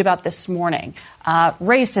to tweet about this morning.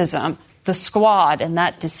 Racism, the squad, and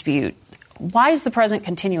that dispute. Why is the president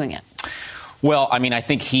continuing it? Well, I mean, I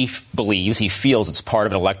think he feels it's part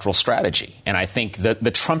of an electoral strategy. And I think that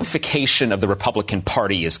the Trumpification of the Republican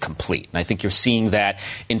Party is complete. And I think you're seeing that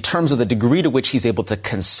in terms of the degree to which he's able to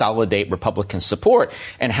consolidate Republican support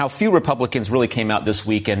and how few Republicans really came out this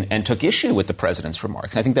week and took issue with the president's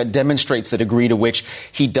remarks. I think that demonstrates the degree to which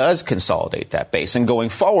he does consolidate that base. And going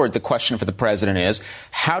forward, the question for the president is,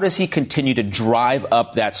 how does he continue to drive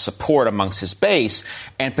up that support amongst his base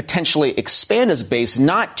and potentially expand his base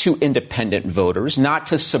not to independent voters, not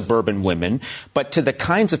to suburban women, but to the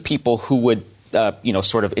kinds of people who would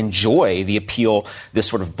sort of enjoy the appeal, this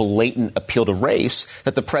sort of blatant appeal to race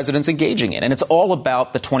that the president's engaging in. And it's all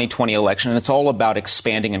about the 2020 election, and it's all about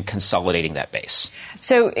expanding and consolidating that base.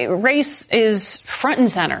 So race is front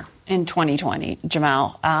and center in 2020,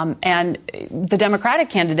 Jamelle. And the Democratic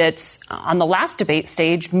candidates on the last debate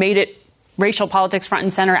stage made it racial politics front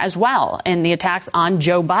and center as well in the attacks on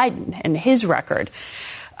Joe Biden and his record.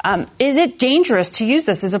 Is it dangerous to use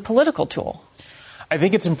this as a political tool? I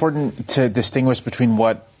think it's important to distinguish between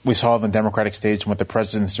what we saw on the Democratic stage and what the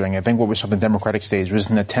president's doing. I think what we saw on the Democratic stage was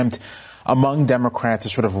an attempt among Democrats to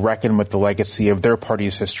sort of reckon with the legacy of their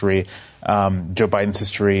party's history, Joe Biden's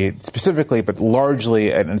history specifically, but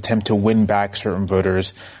largely an attempt to win back certain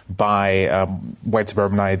voters by white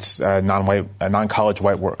suburbanites, non-college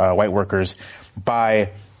white workers, by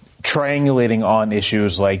triangulating on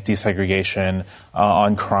issues like desegregation,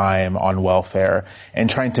 on crime, on welfare, and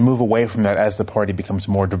trying to move away from that as the party becomes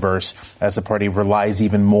more diverse, as the party relies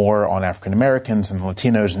even more on African Americans and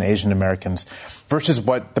Latinos and Asian Americans, versus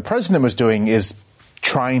what the president was doing is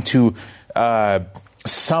trying to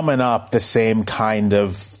summon up the same kind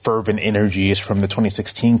of fervent energies from the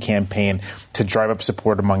 2016 campaign to drive up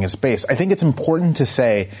support among his base. I think it's important to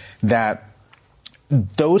say that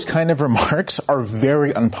those kind of remarks are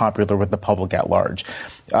very unpopular with the public at large.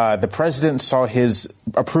 The president saw his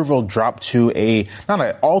approval drop to not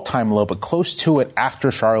an all-time low, but close to it after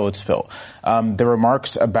Charlottesville. The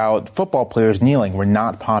remarks about football players kneeling were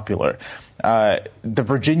not popular. The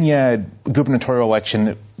Virginia gubernatorial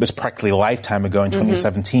election was practically a lifetime ago in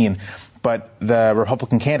 2017. But the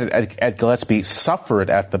Republican candidate, Ed Gillespie,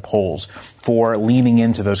 suffered at the polls for leaning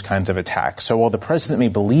into those kinds of attacks. So while the president may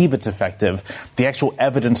believe it's effective, the actual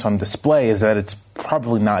evidence on display is that it's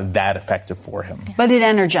probably not that effective for him. But it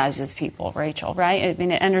energizes people, Rachel, right? I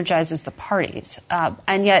mean, it energizes the parties.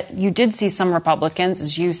 And yet you did see some Republicans,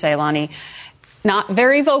 as you say, Lonnie, not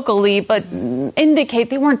very vocally, but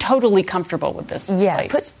indicate they weren't totally comfortable with this. Yeah,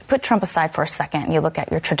 put Trump aside for a second and you look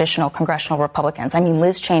at your traditional congressional Republicans. I mean,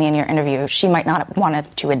 Liz Cheney in your interview, she might not have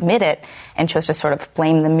wanted to admit it and chose to sort of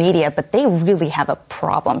blame the media, but they really have a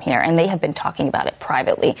problem here, and they have been talking about it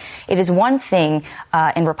privately. It is one thing,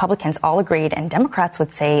 and Republicans all agreed, and Democrats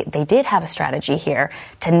would say they did have a strategy here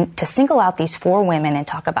to single out these four women and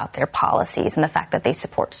talk about their policies and the fact that they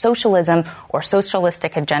support socialism or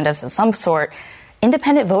socialistic agendas of some sort.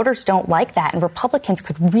 Independent voters don't like that, and Republicans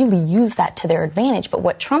could really use that to their advantage. But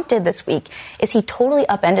what Trump did this week is he totally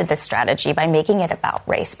upended this strategy by making it about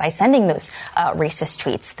race, by sending those racist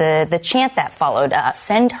tweets, the chant that followed,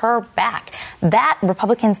 send her back. That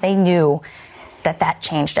Republicans, they knew that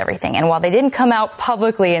changed everything. And while they didn't come out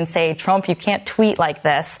publicly and say, Trump, you can't tweet like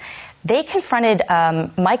this, they confronted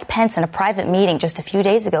Mike Pence in a private meeting just a few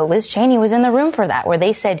days ago. Liz Cheney was in the room for that, where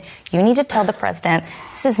they said, you need to tell the president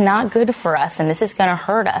this is not good for us and this is going to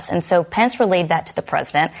hurt us. And so Pence relayed that to the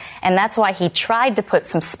president, and that's why he tried to put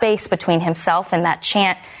some space between himself and that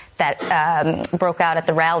chant that broke out at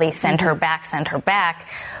the rally, send her back, send her back.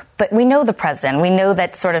 But we know the president. We know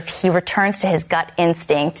that sort of he returns to his gut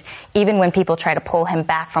instinct, even when people try to pull him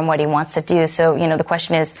back from what he wants to do. So, the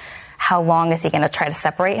question is, how long is he going to try to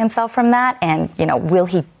separate himself from that? And, will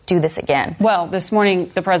he do this again? Well, this morning,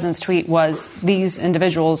 the president's tweet was, these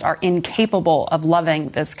individuals are incapable of loving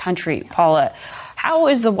this country. Paula, how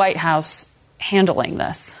is the White House handling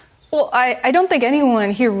this? Well, I don't think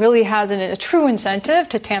anyone here really has a true incentive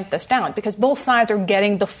to tamp this down because both sides are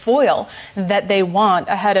getting the foil that they want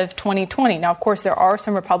ahead of 2020. Now, of course, there are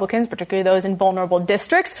some Republicans, particularly those in vulnerable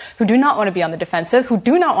districts, who do not want to be on the defensive, who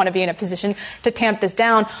do not want to be in a position to tamp this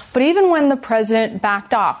down. But even when the president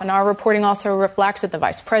backed off, and our reporting also reflects that the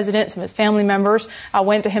vice president, some of his family members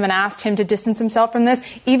went to him and asked him to distance himself from this,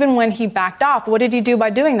 even when he backed off, what did he do by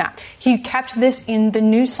doing that? He kept this in the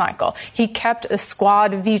news cycle. He kept a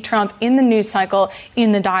Squad v. Trump in the news cycle,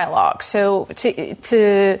 in the dialogue. So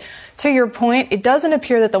to your point, it doesn't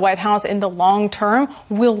appear that the White House in the long term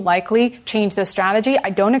will likely change the strategy.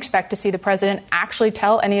 I don't expect to see the president actually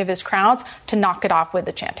tell any of his crowds to knock it off with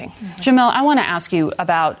the chanting. Mm-hmm. Jamil, I want to ask you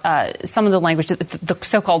about some of the language, the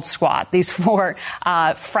so-called squad, these four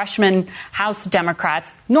freshman House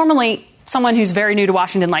Democrats. Normally, someone who's very new to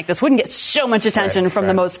Washington like this wouldn't get so much attention from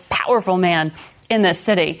the most powerful man in this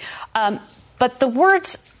city. But the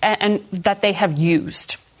words and that they have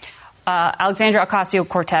used, Alexandria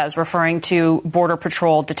Ocasio-Cortez referring to Border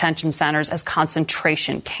Patrol detention centers as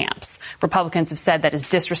concentration camps. Republicans have said that is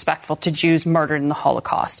disrespectful to Jews murdered in the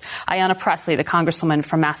Holocaust. Ayanna Pressley, the congresswoman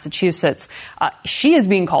from Massachusetts, she is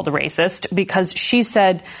being called a racist because she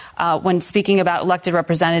said when speaking about elected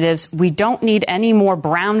representatives, we don't need any more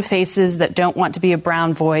brown faces that don't want to be a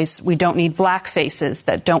brown voice. We don't need black faces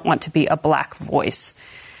that don't want to be a black voice.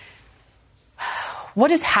 What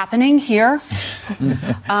is happening here?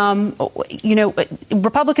 Republicans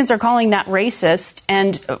are calling that racist.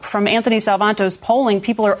 And from Anthony Salvanto's polling,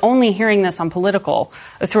 people are only hearing this on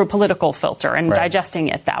through a political filter and digesting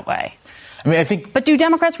it that way. But do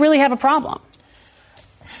Democrats really have a problem?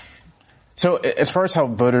 So as far as how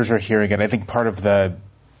voters are hearing it, I think part of the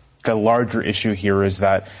larger issue here is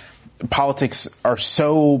that politics are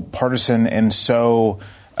so partisan and so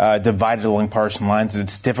divided along partisan lines that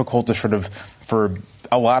it's difficult to for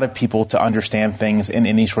a lot of people to understand things in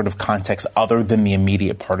any sort of context other than the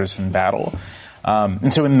immediate partisan battle.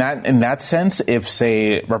 And so in that sense, if,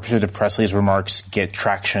 say, Representative Pressley's remarks get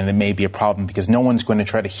traction, it may be a problem because no one's going to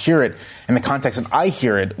try to hear it in the context that I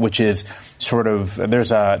hear it, which is sort of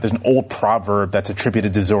there's an old proverb that's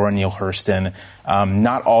attributed to Zora Neale Hurston,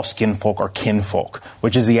 not all skin folk are kinfolk,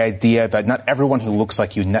 which is the idea that not everyone who looks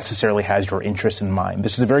like you necessarily has your interests in mind.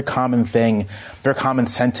 This is a very common thing, very common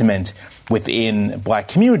sentiment within black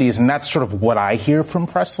communities, and that's sort of what I hear from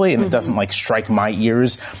Pressley, and it doesn't strike my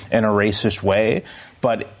ears in a racist way.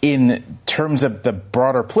 But in terms of the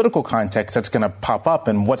broader political context that's going to pop up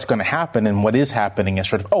and what's going to happen and what is happening is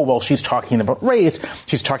sort of, she's talking about race.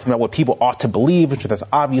 She's talking about what people ought to believe, which that's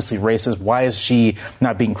obviously racist. Why is she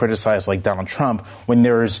not being criticized like Donald Trump when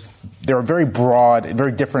there are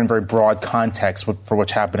very different, very broad contexts for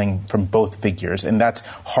what's happening from both figures. And that's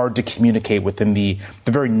hard to communicate within the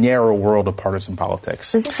very narrow world of partisan politics.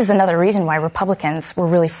 So this is another reason why Republicans were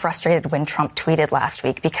really frustrated when Trump tweeted last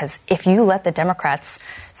week, because if you let the Democrats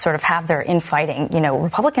sort of have their infighting,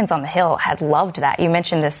 Republicans on the Hill had loved that. You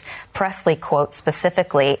mentioned this Pressley quote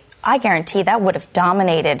specifically. I guarantee that would have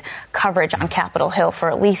dominated coverage on Capitol Hill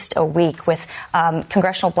for at least a week with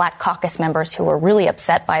Congressional Black Caucus members who were really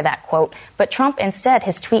upset by that quote. But Trump, instead,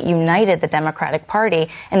 his tweet united the Democratic Party,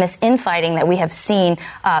 and this infighting that we have seen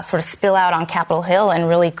sort of spill out on Capitol Hill and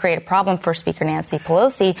really create a problem for Speaker Nancy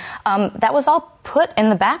Pelosi, that was all put in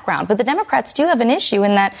the background. But the Democrats do have an issue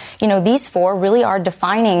in that, these four really are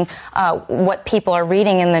defining what people are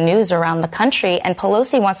reading in the news around the country. And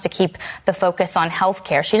Pelosi wants to keep the focus on health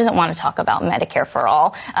care. She doesn't want to talk about Medicare for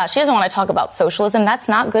all. She doesn't want to talk about socialism. That's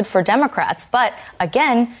not good for Democrats. But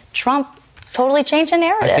again, Trump totally changed the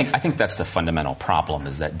narrative. I think that's the fundamental problem,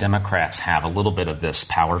 is that Democrats have a little bit of this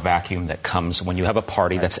power vacuum that comes when you have a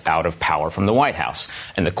party that's out of power from the White House.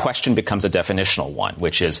 And the question becomes a definitional one,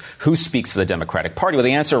 which is who speaks for the Democratic Party? Well,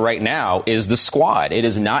 the answer right now is the squad. It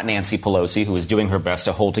is not Nancy Pelosi, who is doing her best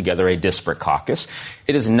to hold together a disparate caucus.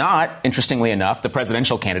 It is not, interestingly enough, the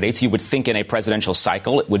presidential candidates. You would think in a presidential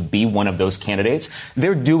cycle it would be one of those candidates.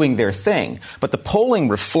 They're doing their thing. But the polling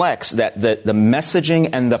reflects that the messaging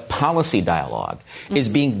and the policy dialogue is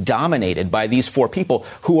being dominated by these four people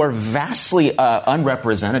who are vastly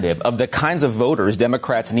unrepresentative of the kinds of voters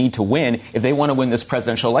Democrats need to win if they want to win this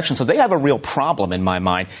presidential election. So they have a real problem, in my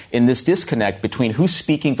mind, in this disconnect between who's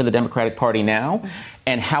speaking for the Democratic Party now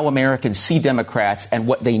and how Americans see Democrats and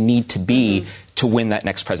what they need to be to win that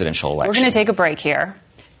next presidential election. We're going to take a break here.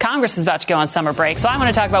 Congress is about to go on summer break, so I want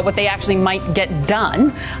to talk about what they actually might get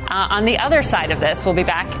done. On the other side of this, we'll be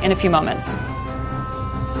back in a few moments.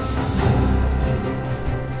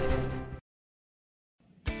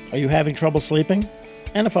 Are you having trouble sleeping?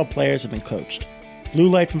 NFL players have been coached. Blue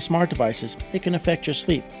light from smart devices, it can affect your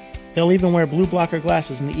sleep. They'll even wear blue blocker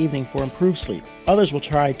glasses in the evening for improved sleep. Others will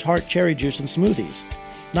try tart cherry juice in smoothies.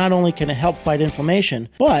 Not only can it help fight inflammation,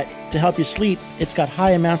 but to help you sleep, it's got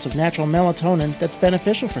high amounts of natural melatonin that's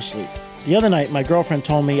beneficial for sleep. The other night, my girlfriend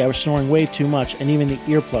told me I was snoring way too much and even the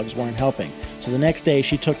earplugs weren't helping. So the next day,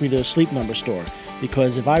 she took me to a Sleep Number store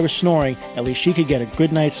because if I was snoring, at least she could get a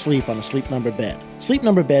good night's sleep on a Sleep Number bed. Sleep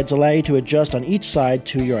Number beds allow you to adjust on each side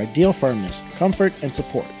to your ideal firmness, comfort, and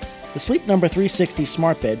support. The Sleep Number 360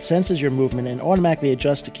 smart bed senses your movement and automatically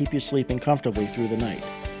adjusts to keep you sleeping comfortably through the night.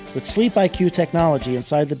 With Sleep IQ technology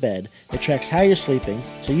inside the bed, it tracks how you're sleeping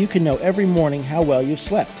so you can know every morning how well you've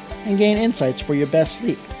slept and gain insights for your best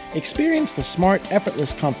sleep. Experience the smart,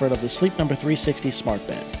 effortless comfort of the Sleep Number 360 smart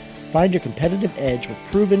bed. Find your competitive edge with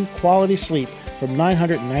proven quality sleep from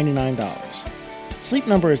 $999. Sleep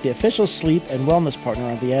Number is the official sleep and wellness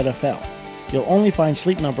partner of the NFL. You'll only find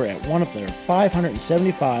Sleep Number at one of their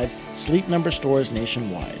 575 Sleep Number stores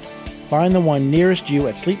nationwide. Find the one nearest you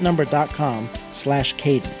at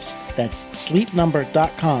sleepnumber.com/cadence. That's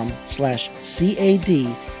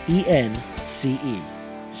sleepnumber.com/CADENCE.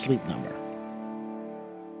 Sleep Number.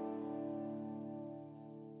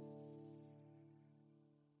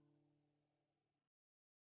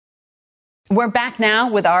 We're back now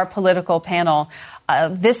with our political panel.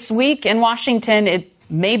 This week in Washington, it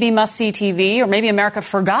maybe must-see TV, or maybe America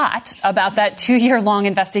forgot about that 2-year-long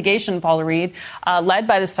investigation, Paula Reed, led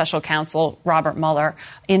by the special counsel Robert Mueller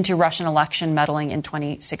into Russian election meddling in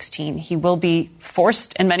 2016. He will be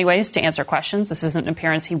forced in many ways to answer questions. This isn't an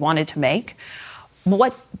appearance he wanted to make.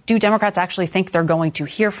 What do Democrats actually think they're going to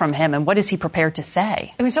hear from him, and what is he prepared to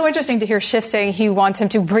say? It was so interesting to hear Schiff saying he wants him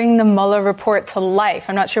to bring the Mueller report to life.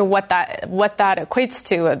 I'm not sure what that equates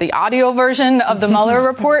to, the audio version of the Mueller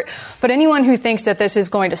report, but anyone who thinks that this is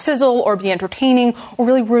going to sizzle or be entertaining or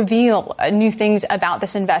really reveal new things about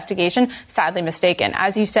this investigation, sadly mistaken.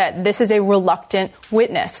 As you said, this is a reluctant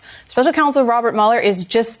witness. Special counsel Robert Mueller is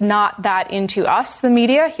just not that into us, the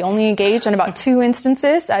media. He only engaged in about 2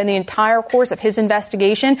 instances in the entire course of his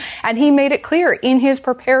investigation, and he made it clear in his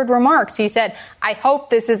prepared remarks. He said, I hope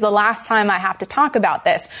this is the last time I have to talk about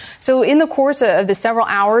this. So in the course of the several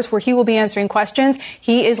hours where he will be answering questions,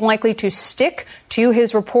 he is likely to stick to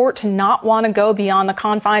his report, to not want to go beyond the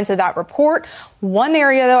confines of that report. One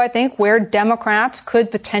area, though, I think where Democrats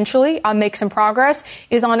could potentially make some progress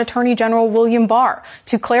is on Attorney General William Barr,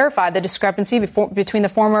 to clarify the discrepancy between the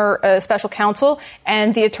former special counsel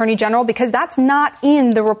and the Attorney General, because that's not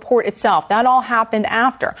in the report itself. That all happened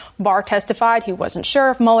after. Barr testified he wasn't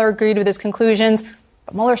sure if Mueller agreed with his conclusions,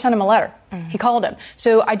 but Mueller sent him a letter. He called him.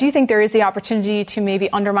 So I do think there is the opportunity to maybe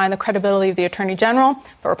undermine the credibility of the Attorney General,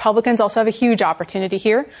 but Republicans also have a huge opportunity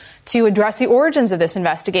here to address the origins of this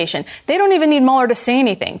investigation. They don't even need Mueller to say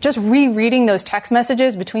anything. Just rereading those text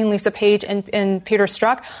messages between Lisa Page and Peter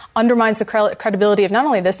Strzok undermines the credibility of not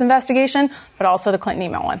only this investigation, but also the Clinton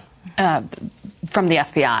email one. From the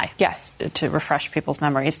FBI. Yes. To refresh people's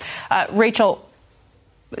memories. Rachel,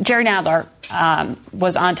 Jerry Nadler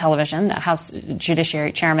was on television, the House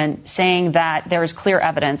Judiciary Chairman, saying that there is clear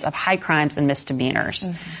evidence of high crimes and misdemeanors,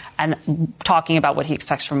 and talking about what he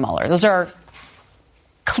expects from Mueller. Those are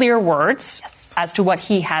clear words as to what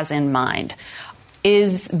he has in mind.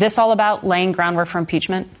 Is this all about laying groundwork for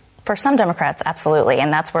impeachment? For some Democrats, absolutely.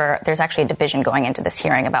 And that's where there's actually a division going into this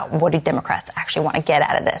hearing about what do Democrats actually want to get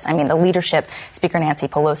out of this. I mean, the leadership, Speaker Nancy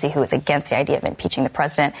Pelosi, who is against the idea of impeaching the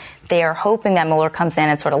president, they are hoping that Mueller comes in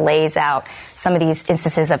and sort of lays out some of these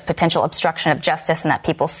instances of potential obstruction of justice, and that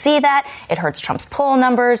people see that. It hurts Trump's poll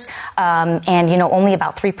numbers. And, you know, only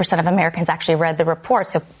about 3% of Americans actually read the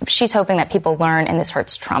report. So she's hoping that people learn, and this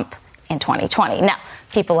hurts Trump in 2020. Now,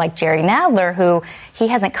 people like Jerry Nadler, who he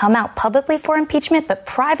hasn't come out publicly for impeachment, but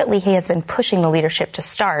privately he has been pushing the leadership to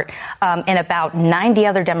start, and about 90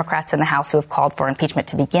 other Democrats in the House who have called for impeachment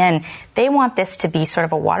to begin. They want this to be sort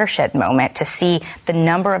of a watershed moment to see the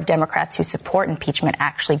number of Democrats who support impeachment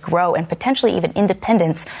actually grow, and potentially even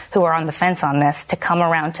independents who are on the fence on this to come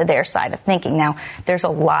around to their side of thinking. Now, there's a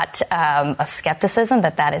lot of skepticism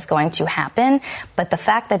that that is going to happen, but the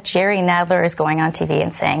fact that Jerry Nadler is going on TV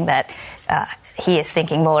and saying that he is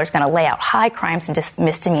thinking Mueller's going to lay out high crimes and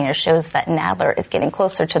misdemeanors shows that Nadler is getting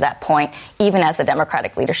closer to that point, even as the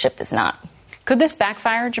Democratic leadership is not. Could this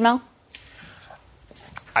backfire, Jamel?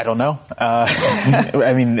 I don't know.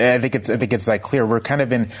 I mean, I think it's that clear. We're kind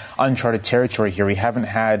of in uncharted territory here. We haven't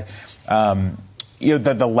had,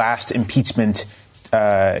 the last impeachment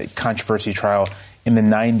controversy trial in the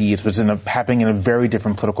 90s was happening in a very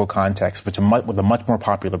different political context, with a much more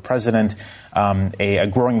popular president, a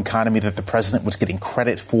growing economy that the president was getting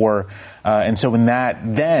credit for. And so in that,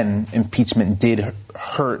 then impeachment did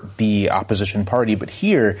hurt the opposition party. But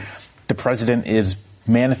here, the president is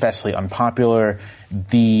manifestly unpopular.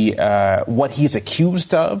 What he's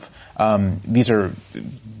accused of,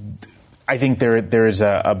 I think there is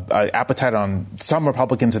a appetite on some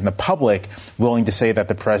Republicans in the public willing to say that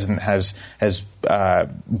the president has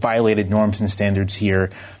violated norms and standards here.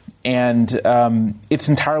 And it's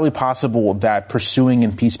entirely possible that pursuing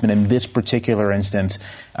impeachment in this particular instance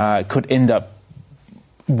could end up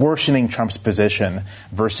worsening Trump's position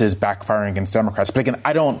versus backfiring against Democrats. But again,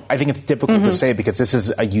 I think it's difficult to say because this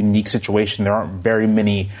is a unique situation. There aren't very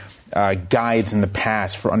many guides in the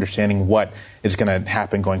past for understanding what is going to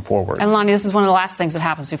happen going forward. And Lonnie, this is one of the last things that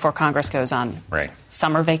happens before Congress goes on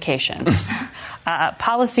summer vacation.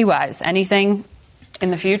 Policy-wise, anything in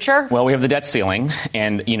the future? Well, we have the debt ceiling.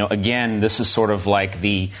 And, again, this is sort of like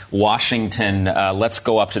the Washington, let's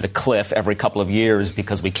go up to the cliff every couple of years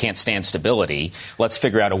because we can't stand stability. Let's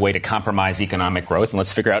figure out a way to compromise economic growth, and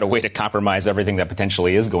let's figure out a way to compromise everything that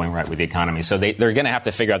potentially is going right with the economy. So they're going to have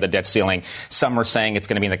to figure out the debt ceiling. Some are saying it's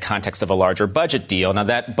going to be in the context of a larger budget deal. Now,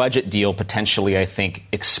 that budget deal potentially, I think,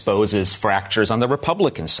 exposes fractures on the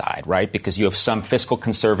Republican side, right? Because you have some fiscal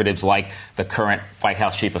conservatives like the current White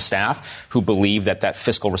House chief of staff who believe that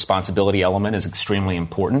fiscal responsibility element is extremely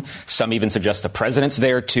important. Some even suggest the president's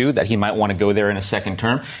there, too, that he might want to go there in a second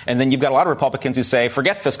term. And then you've got a lot of Republicans who say,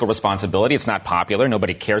 forget fiscal responsibility. It's not popular.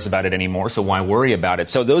 Nobody cares about it anymore, so why worry about it?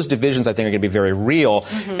 So those divisions, I think, are going to be very real.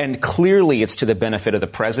 And clearly it's to the benefit of the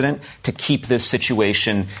president to keep this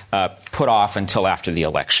situation put off until after the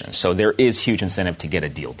election. So there is huge incentive to get a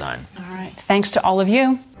deal done. All right. Thanks to all of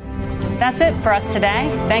you. That's it for us today.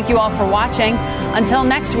 Thank you all for watching. Until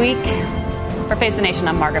next week, for Face the Nation,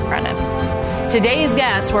 I'm Margaret Brennan. Today's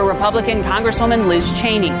guests were Republican Congresswoman Liz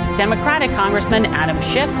Cheney, Democratic Congressman Adam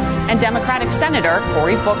Schiff, and Democratic Senator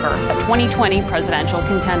Cory Booker, a 2020 presidential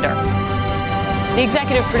contender. The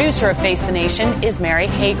executive producer of Face the Nation is Mary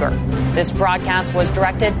Hager. This broadcast was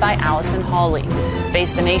directed by Allison Hawley.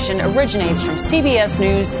 Face the Nation originates from CBS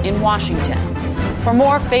News in Washington. For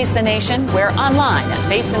more Face the Nation, we're online at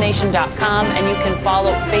facethenation.com, and you can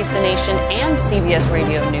follow Face the Nation and CBS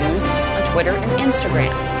Radio News on Twitter and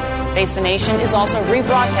Instagram. Face the Nation is also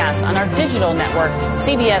rebroadcast on our digital network,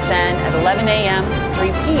 CBSN, at 11 a.m.,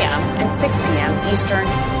 3 p.m., and 6 p.m. Eastern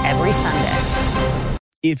every Sunday.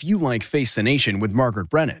 If you like Face the Nation with Margaret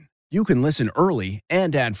Brennan, you can listen early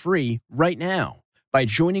and ad-free right now by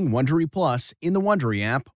joining Wondery Plus in the Wondery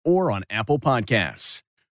app or on Apple Podcasts.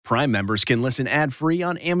 Prime members can listen ad-free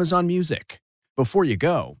on Amazon Music. Before you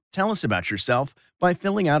go, tell us about yourself by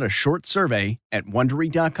filling out a short survey at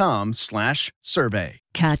Wondery.com/survey.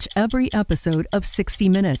 Catch every episode of 60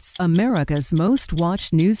 Minutes, America's most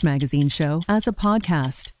watched news magazine show, as a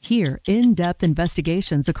podcast. Hear in-depth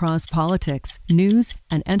investigations across politics, news,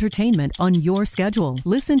 and entertainment on your schedule.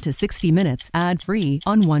 Listen to 60 Minutes ad-free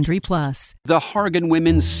on Wondery Plus. The Hargan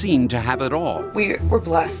women seemed to have it all. We were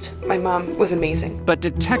blessed. My mom was amazing. But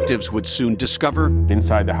detectives would soon discover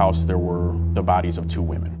inside the house there were the bodies of 2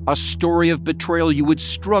 women. A story of betrayal you would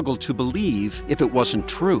struggle to believe if it wasn't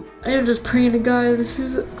true. I am just praying to God, this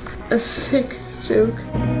is a sick joke.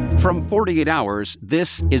 From 48 Hours,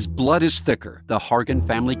 this is Blood is Thicker, The Hargan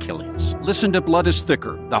Family Killings. Listen to Blood is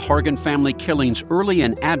Thicker, The Hargan Family Killings early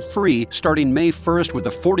and ad-free starting May 1st with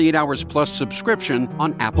a 48 Hours Plus subscription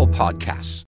on Apple Podcasts.